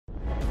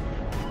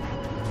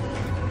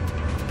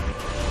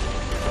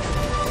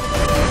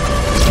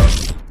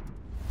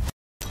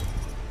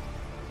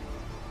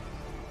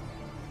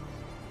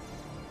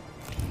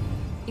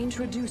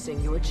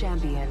Introducing your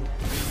champion.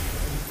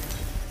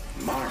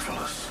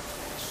 Marvelous.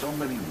 So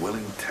many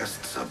willing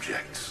test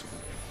subjects.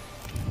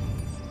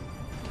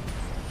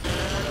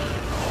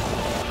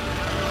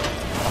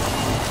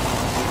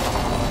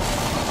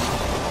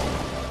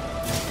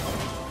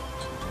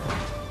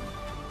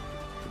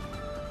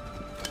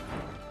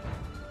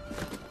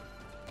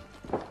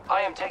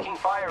 I am taking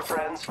fire,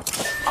 friends.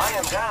 I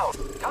am down.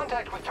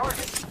 Contact with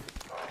target.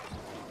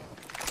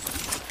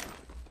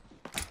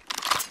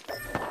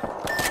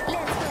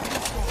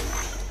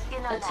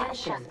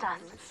 Attention.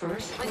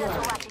 First We got to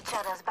blood. watch each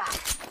other's back.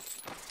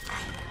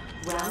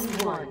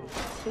 Round 1.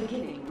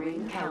 Beginning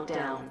ring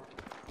countdown.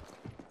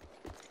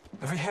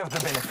 We have the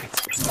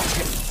benefits.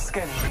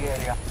 Scanning the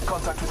area.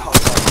 Contact with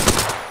hostile.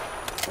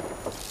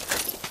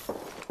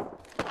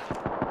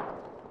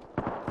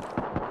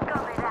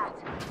 Copy that.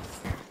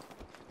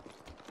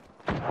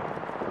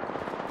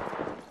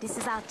 This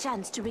is our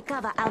chance to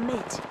recover our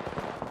mate.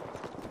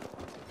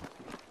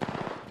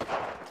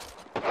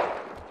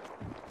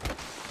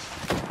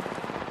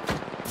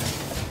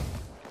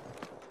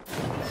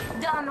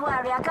 Don't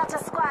worry, I got a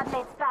squad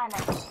mate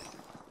spanner.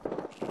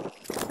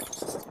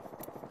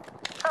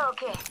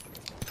 Okay.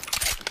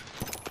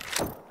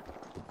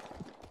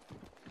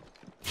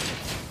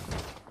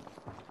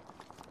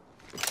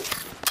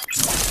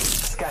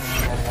 Scanning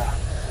the area.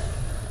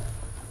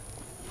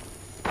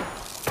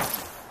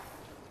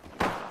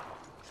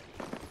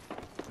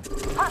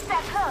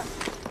 Hostile close.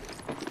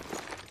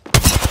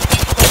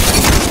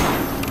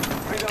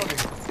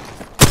 Reloading.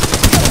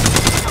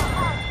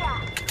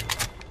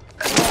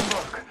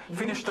 Work.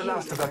 Finish the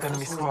last of that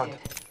enemy squad.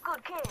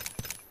 Good kill.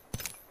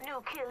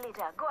 New kill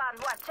leader. Go on,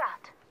 watch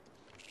out.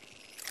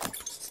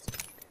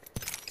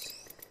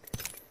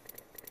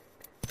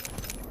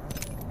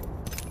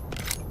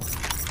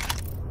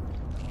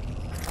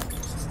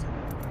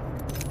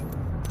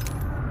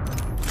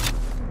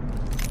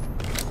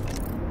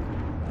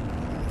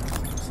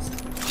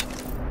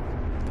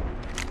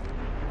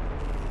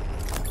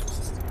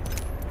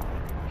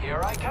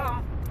 Here I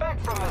come. Back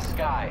from the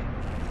sky.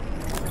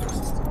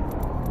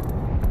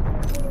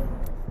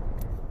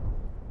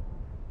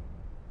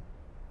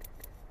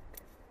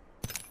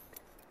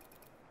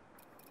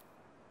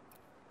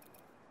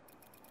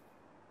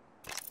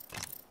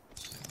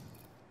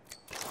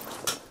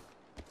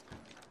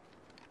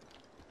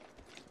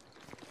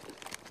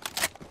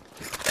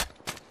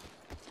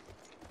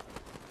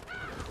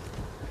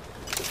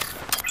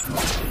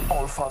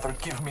 All Father,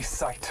 give me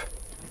sight.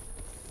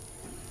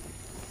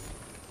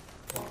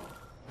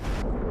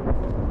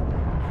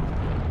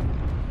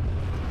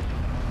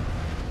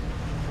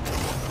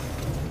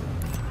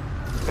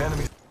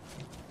 Enemy.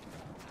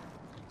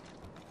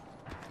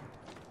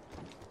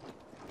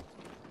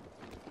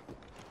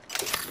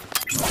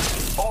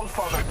 All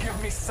Father,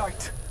 give me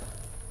sight.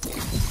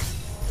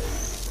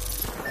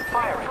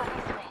 Firing. Go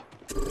this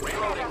way.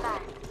 Reloading.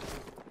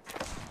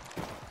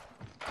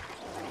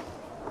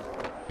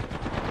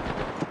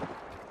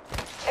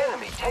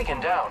 Enemy taken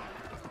down.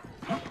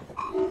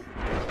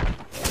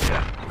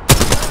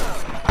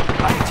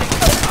 I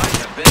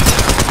have been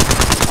down.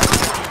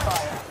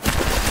 Fire.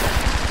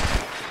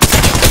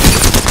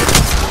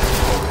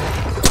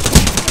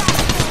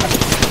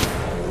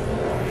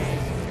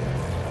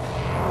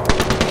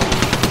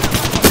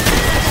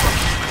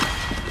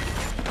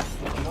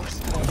 Your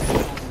strength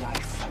for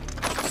life.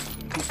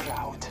 Be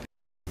proud.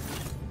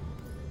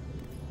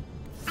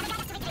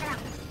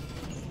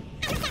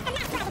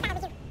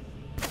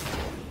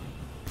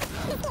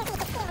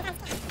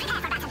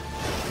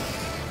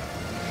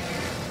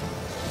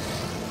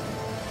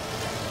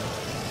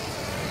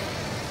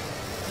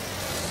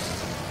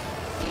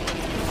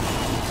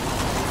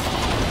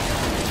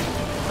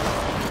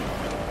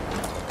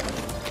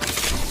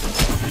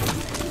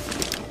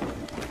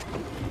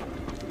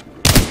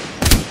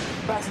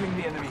 Battling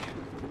the enemy.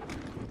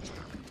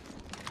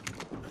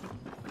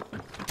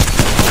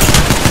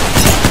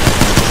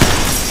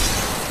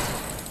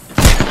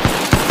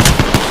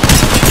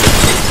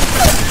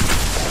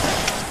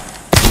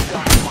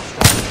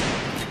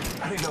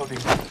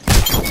 Reloading.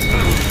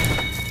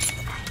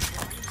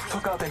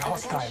 Took out a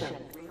hostile.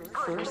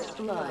 First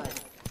blood.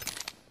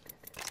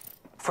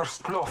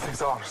 First blood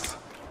is ours.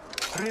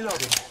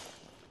 Reloading.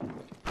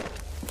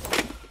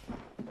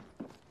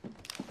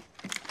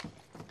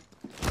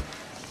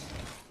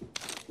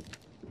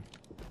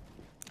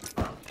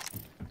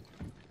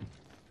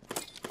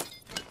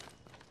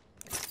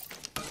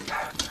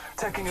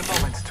 Taking a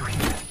moment to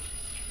heal.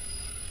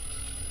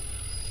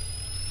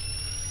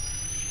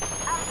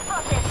 I'm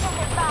spotted.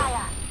 Taking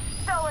fire.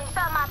 Throwing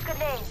thermite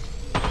grenades.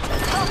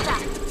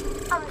 Contact.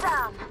 I'm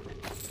down.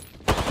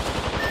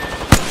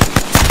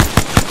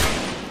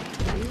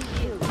 New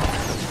kill.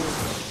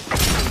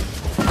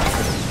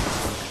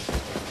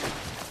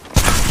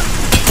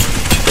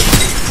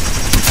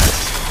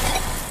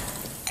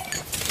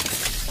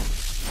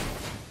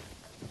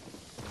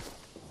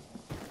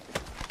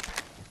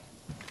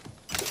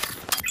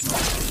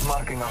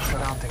 Marking our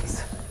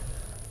surroundings.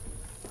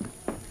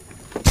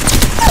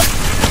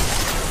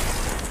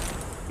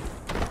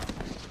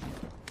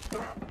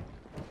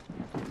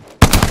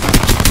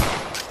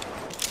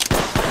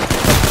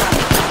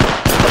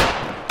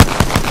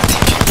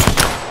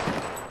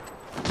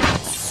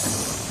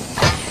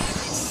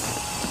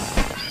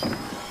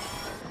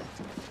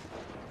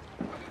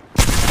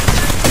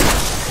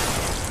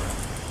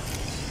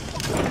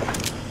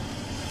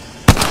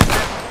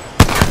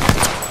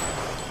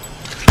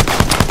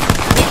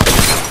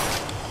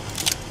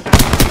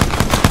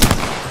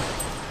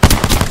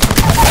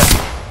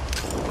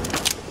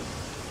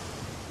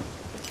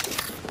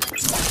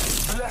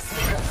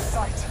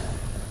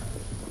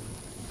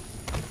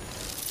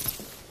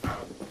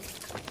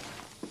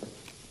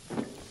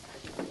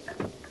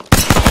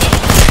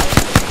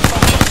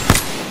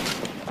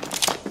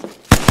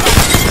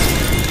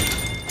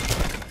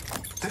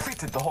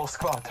 the whole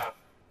squad.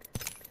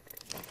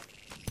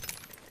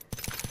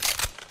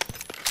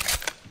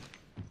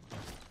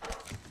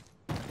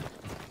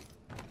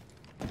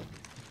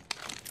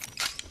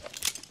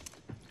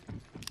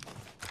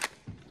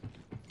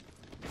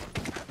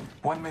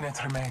 One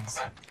minute remains.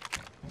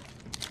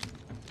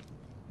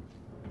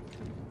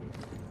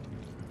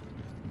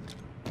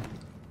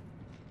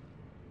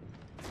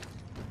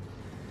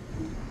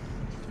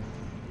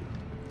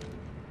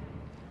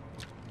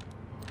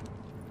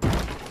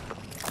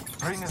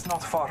 Ring is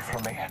not far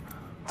from me.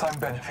 Time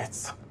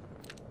benefits.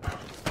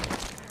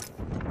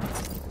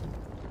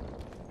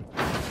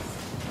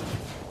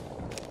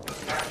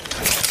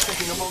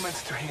 Taking a moment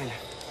to heal.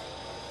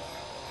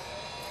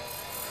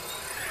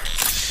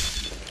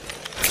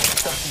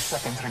 30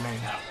 seconds remain.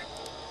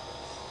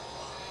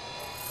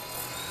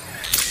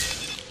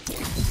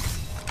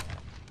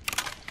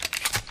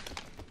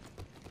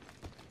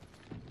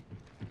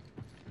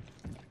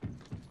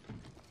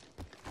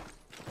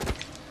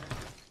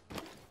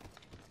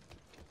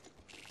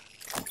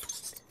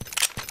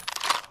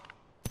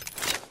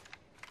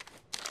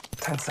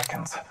 Ten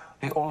seconds.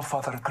 The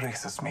All-Father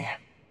graces me.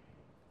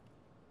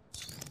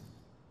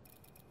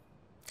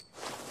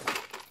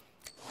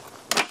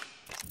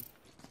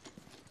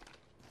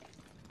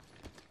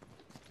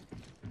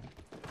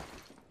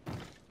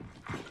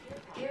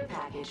 Care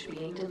package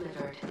being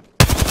delivered.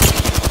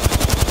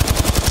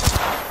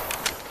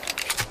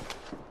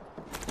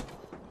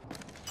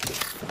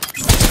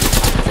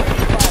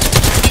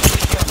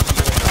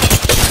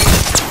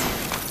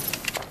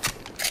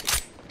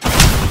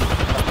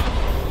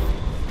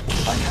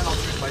 I cannot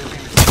use my ability.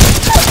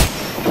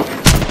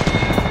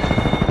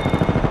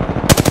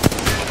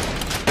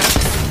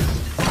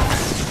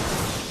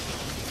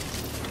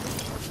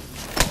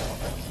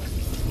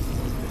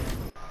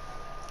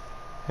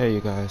 Hey you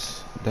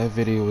guys, that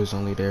video was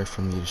only there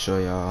for me to show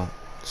y'all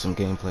some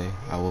gameplay.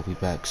 I will be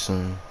back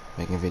soon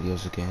making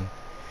videos again.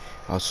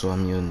 Also,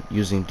 I'm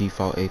using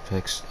default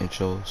Apex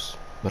intros,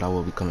 but I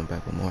will be coming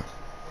back with more.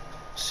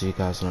 See you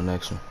guys on the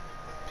next one.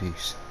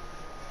 Peace.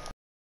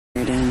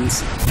 It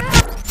ends.